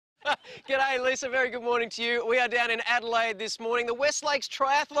G'day, Lisa. Very good morning to you. We are down in Adelaide this morning. The West Lakes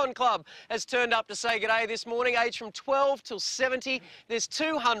Triathlon Club has turned up to say g'day this morning, aged from 12 till 70. There's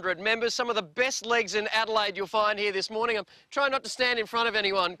 200 members, some of the best legs in Adelaide you'll find here this morning. I'm trying not to stand in front of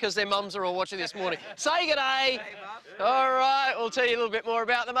anyone because their mums are all watching this morning. Say g'day. All right, we'll tell you a little bit more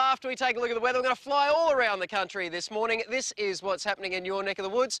about them after we take a look at the weather. We're going to fly all around the country this morning. This is what's happening in your neck of the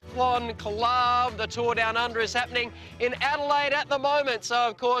woods. Triathlon Club, the Tour Down Under is happening in Adelaide at the moment. So,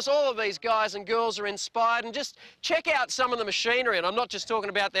 of course, all of these guys and girls are inspired. And just check out some of the machinery. And I'm not just talking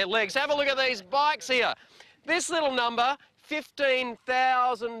about their legs. Have a look at these bikes here. This little number,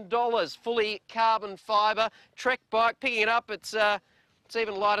 $15,000, fully carbon fibre, Trek bike. Picking it up, it's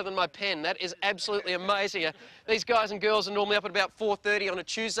even lighter than my pen. That is absolutely amazing. These guys and girls are normally up at about 4:30 on a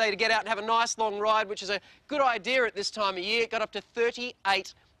Tuesday to get out and have a nice long ride, which is a good idea at this time of year. It got up to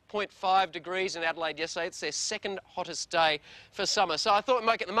 38.5 degrees in Adelaide yesterday. It's their second hottest day for summer. So I thought we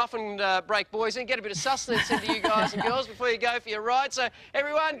might get the muffin break, boys, and get a bit of sustenance into you guys and girls before you go for your ride. So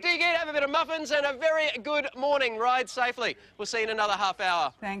everyone, dig in, have a bit of muffins, and a very good morning. Ride safely. We'll see you in another half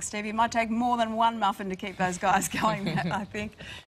hour. Thanks, Stevie. It might take more than one muffin to keep those guys going, I think.